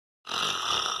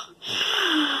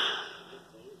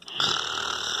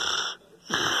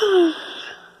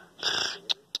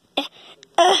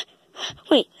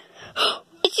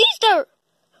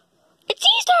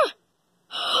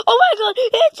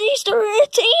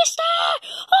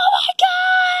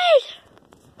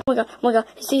my god,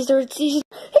 it's Easter, it's Easter,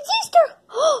 it's Easter!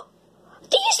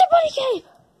 The Easter Bunny came!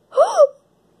 Oh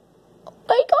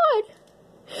my god!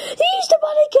 The Easter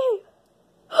Bunny came!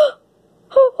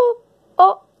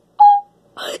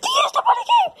 The Easter Bunny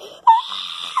came!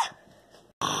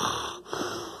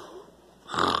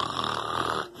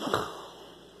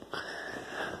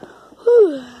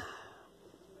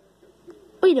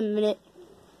 Wait a minute.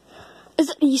 Is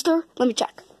it Easter? Let me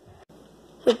check.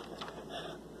 Wait.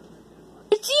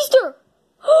 It's Easter!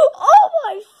 Oh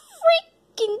my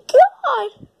freaking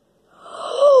god!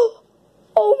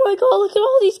 Oh my god, look at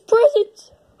all these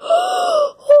presents!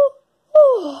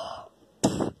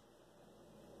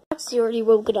 Foxy already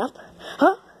woken up.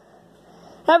 Huh?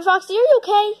 Hi, Foxy, are you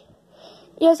okay?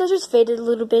 Yes, I just faded a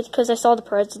little bit because I saw the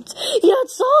presents. Yeah,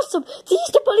 it's awesome! The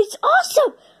Easter Bunny's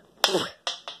awesome!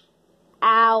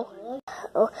 Ow.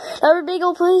 Oh, Number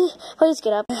Beagle, please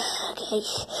get up. Okay,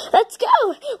 let's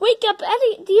go! Wake up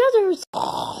the others!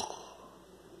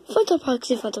 Fanta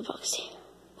Foxy, Fanta Foxy.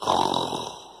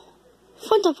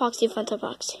 Fanta Foxy, Fanta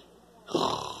Foxy.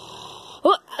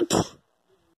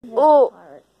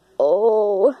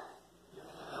 Oh.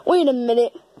 Wait a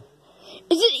minute.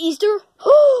 Is it Easter?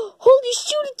 Holy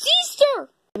shoot, it's Easter!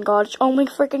 Gosh, oh my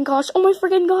freaking gosh, oh my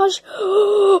freaking gosh.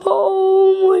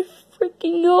 Oh my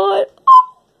freaking god.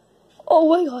 Oh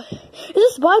my god. Is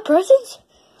this my present?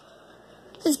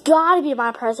 This has gotta be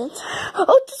my present.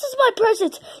 Oh, this is my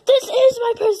present. This is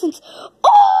my present.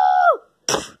 Oh!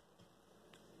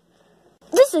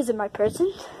 This isn't my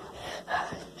present.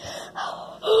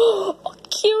 Oh,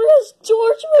 Curious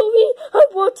George movie. I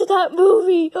wanted that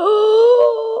movie.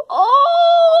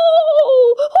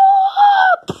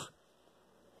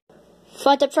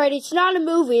 Fanta Freddy, it's not a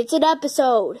movie. It's an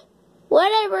episode.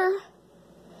 Whatever.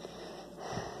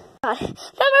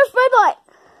 Number Fredbot.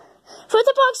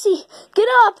 Fanta Foxy, get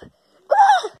up.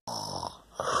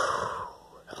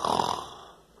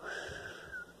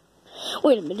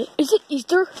 Wait a minute, is it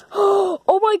Easter?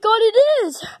 Oh my god, it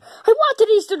is! I wanted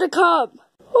Easter to come!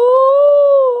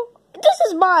 Oh, this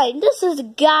is mine. This has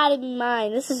gotta be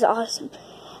mine. This is awesome.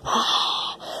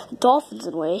 The dolphin's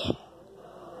in the way.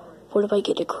 What if I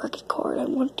get a credit card? I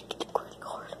want to get a credit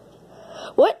card.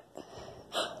 What?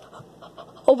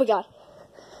 Oh my god.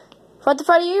 Fanta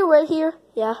Freddy, are you right here?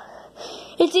 Yeah.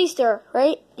 It's Easter,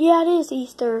 right? Yeah, it is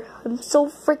Easter. I'm so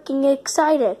freaking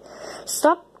excited.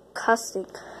 Stop cussing.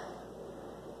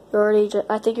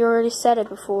 I think you already said it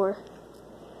before.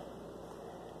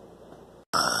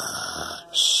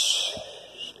 Shh.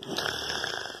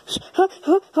 Huh?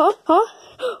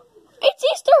 It's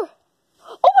Easter!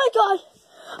 Oh my god!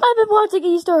 I've been wanting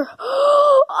Easter. Look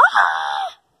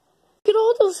at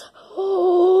all those.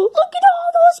 Look at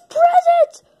all those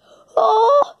presents.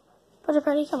 Fanta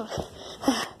Freddy, come on.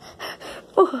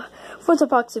 Fanta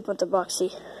Foxy.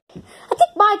 I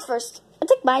think mine's first.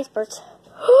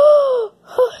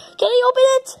 Can I open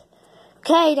it?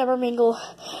 Okay, never mingle.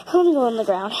 I'm gonna go on the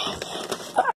ground.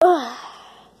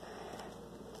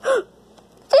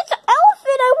 It's an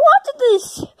elephant! I wanted this!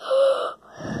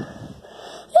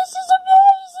 This is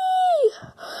amazing!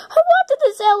 I wanted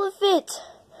this elephant!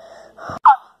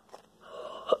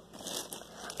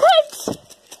 Pets!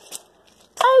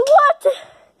 I wanted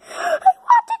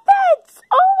pets!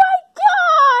 Oh my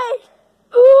god!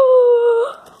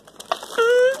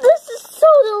 This is so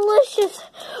delicious!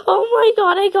 Oh my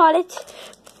god, I got it!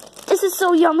 This is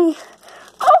so yummy!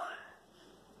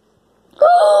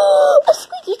 A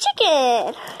squeaky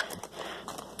chicken!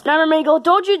 Never Mango,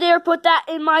 don't you dare put that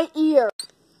in my ear!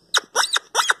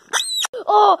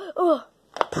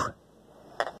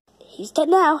 He's dead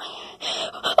now.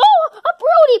 Oh, a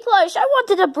Brody plush! I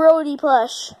wanted a Brody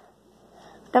plush.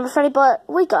 Never Freddy, but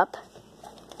wake up.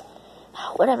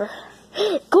 Whatever.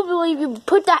 Couldn't believe you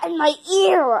put that in my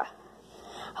ear.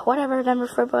 Whatever, Never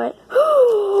Freddy, but.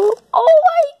 Oh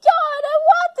my god, I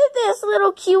wanted this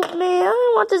little cute man.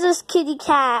 I wanted this kitty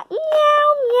cat.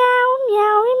 Meow, meow,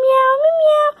 meow, meow,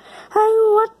 meow. I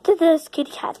wanted this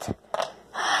kitty cat.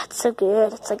 It's so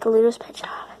good. It's like a Ludo's Pet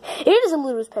Shop. It is a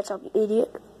Ludo's Pet Shop, you idiot.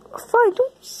 Fine,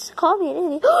 don't call me an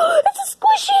idiot. It's a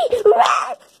squishy!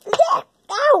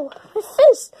 Ow! My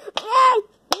fist!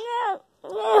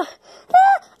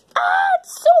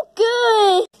 It's so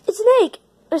good! It's an egg.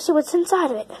 Let's see what's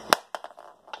inside of it.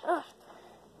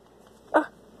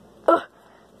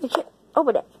 You can't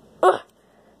open it. What?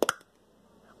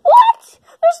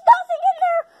 There's nothing in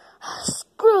there!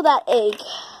 Screw that egg.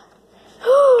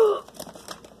 Oh,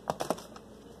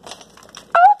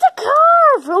 it's a car!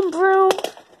 Vroom, vroom.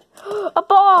 A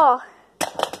ball.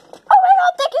 Oh my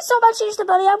god, thank you so much, Easter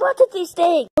Bunny. I wanted these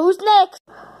things. Who's next?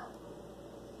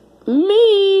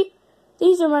 Me.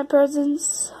 These are my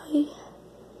presents. I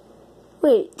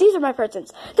Wait, these are my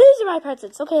presents. These are my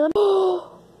presents. Okay, let me...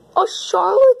 A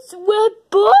Charlotte's Web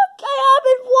book? I have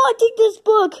been wanting this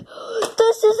book.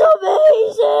 This is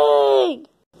amazing.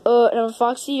 And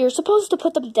Foxy, you're supposed to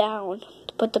put them down.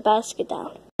 To put the basket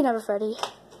down. Never, Freddy.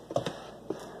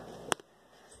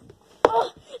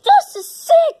 Oh, this is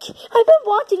sick. I've been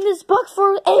wanting this book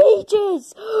for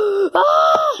ages.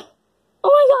 Ah! Oh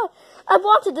my god. I've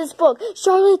wanted this book.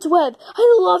 Charlotte's Web.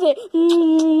 I love it.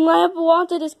 I have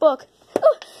wanted this book.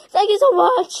 Oh, thank you so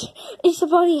much. It's so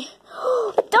funny.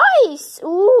 Dice!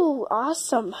 Ooh,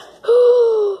 awesome.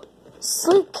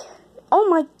 Slick. Oh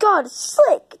my god, it's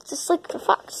slick. It's a slick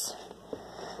fox.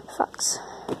 Fox.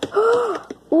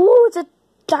 Ooh, it's a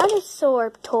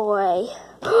dinosaur toy.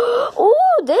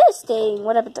 Ooh, this thing.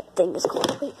 Whatever the thing is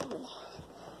called. Wait a minute.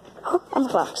 Oh, I'm a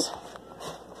fox.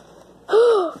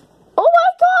 Oh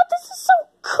my god, this is so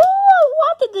cool. I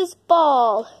wanted this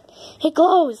ball. It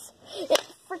glows. It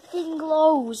freaking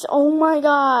glows. Oh my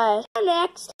god.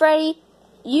 Next, Freddy,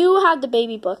 you have the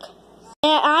baby book.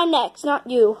 And I'm next, not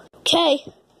you. Okay.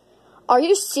 Are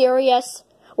you serious?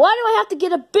 Why do I have to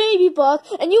get a baby book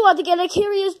and you have to get a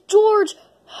Curious George?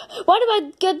 Why do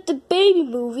I get the baby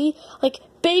movie, like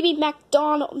Baby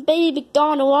McDonald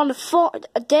on the farm,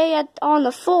 a day on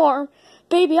the farm,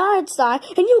 Baby Einstein,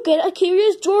 and you get a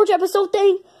Curious George episode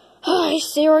thing? Are you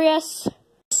serious?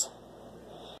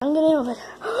 I'm gonna open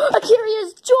a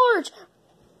Curious George.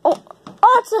 Oh,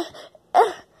 it's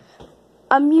a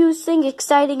amusing,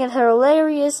 exciting, and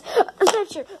hilarious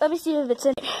adventure. Let me see if it's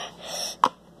in.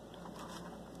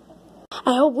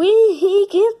 I hope we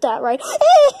get that right.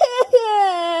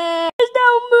 There's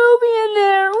no movie in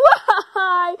there.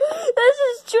 Why? This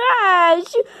is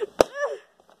trash.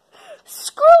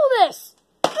 Screw this.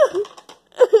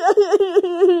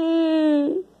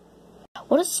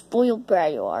 What a spoiled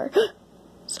brat you are.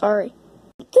 Sorry.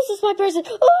 This is my present.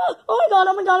 Oh my god,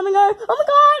 oh my god, oh my god, oh my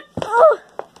god.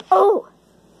 Oh.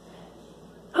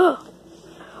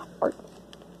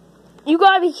 You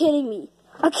gotta be kidding me.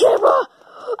 A camera.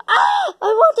 Ah,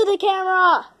 I wanted a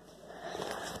camera.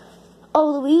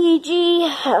 Oh, Luigi.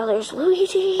 Oh, there's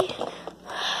Luigi.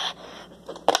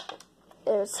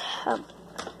 There's,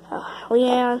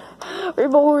 Leanne.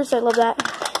 Reborns, I love that.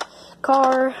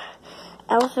 Car.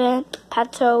 Elephant.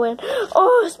 Pato, and,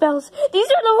 oh, spells. These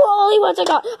are the only ones I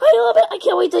got. I love it. I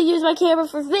can't wait to use my camera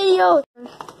for video.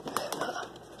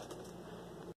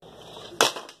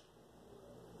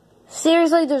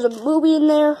 Seriously, there's a movie in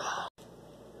there.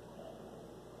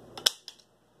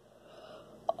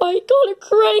 I got a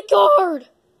credit card!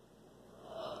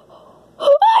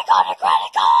 I got a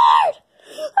credit card!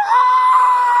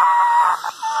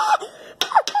 I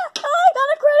got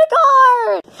a credit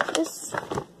card!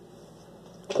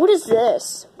 What is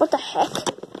this? What the heck?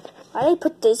 I didn't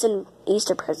put this in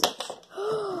Easter presents.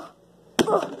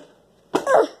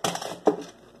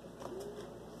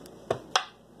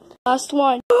 Last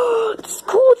one. This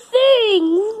cool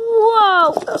thing!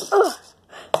 Whoa!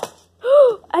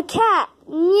 A cat.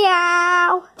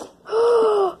 Meow.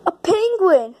 A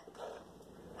penguin.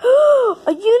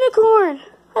 A unicorn.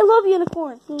 I love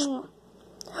unicorns. An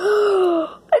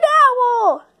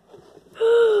owl.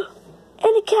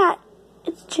 And a cat.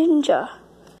 It's Ginger.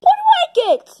 What do I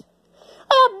get?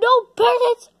 I have no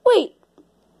presents. Wait.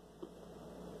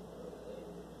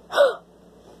 Oh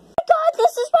my god,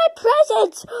 this is my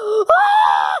present.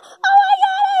 Ah! Oh my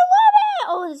god, I love it.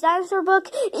 Oh, the dinosaur book.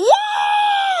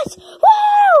 Yes!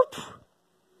 Woo!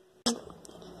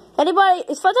 Anybody,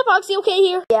 is Fanta Foxy okay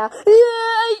here? Yeah. Yeah,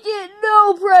 I get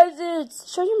no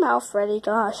presents. Shut your mouth, Freddy.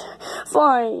 Gosh.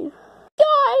 Fine.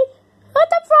 God,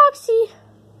 Fanta Foxy.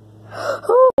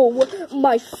 Oh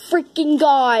my freaking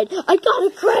god. I got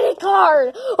a credit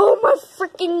card. Oh my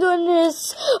freaking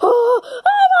goodness. Oh,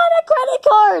 I got a credit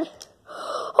card.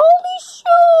 Holy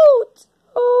shoot.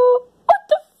 Oh, what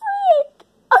the frick?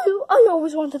 I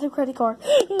always wanted a credit card.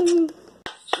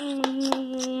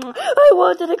 I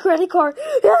wanted a credit card.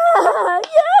 Yeah,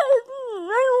 yes,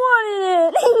 I wanted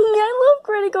it. I love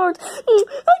credit cards. I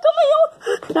got my own.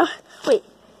 No, wait.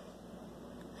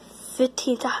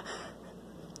 15,000.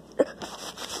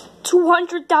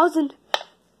 200,000.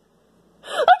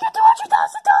 I got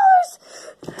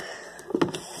 $200,000.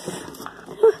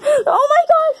 Oh my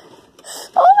god.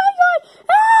 Oh my god.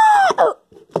 Ah! Oh.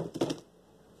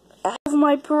 I have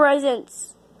my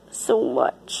presents so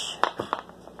much.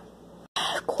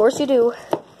 Of course you do.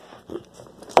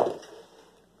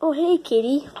 Oh, hey,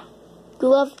 kitty.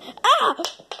 Glove. Ah!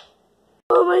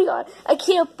 Oh my god. I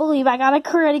can't believe I got a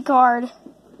credit card.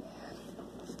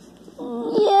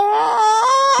 Yeah!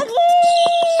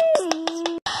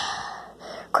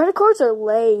 credit cards are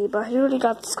lame. I already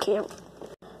got this camp.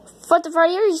 What the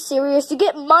Freddy? Are you serious? You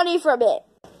get money from it.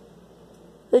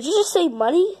 Did you just say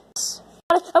money?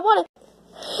 I want it.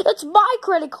 It's my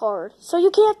credit card, so you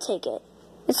can't take it.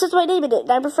 It says my name in it,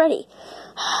 and I'm a Freddy.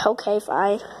 Okay,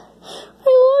 fine.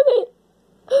 I love it.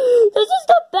 This is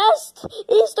the best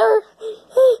Easter.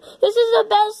 This is the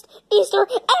best Easter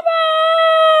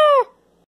ever!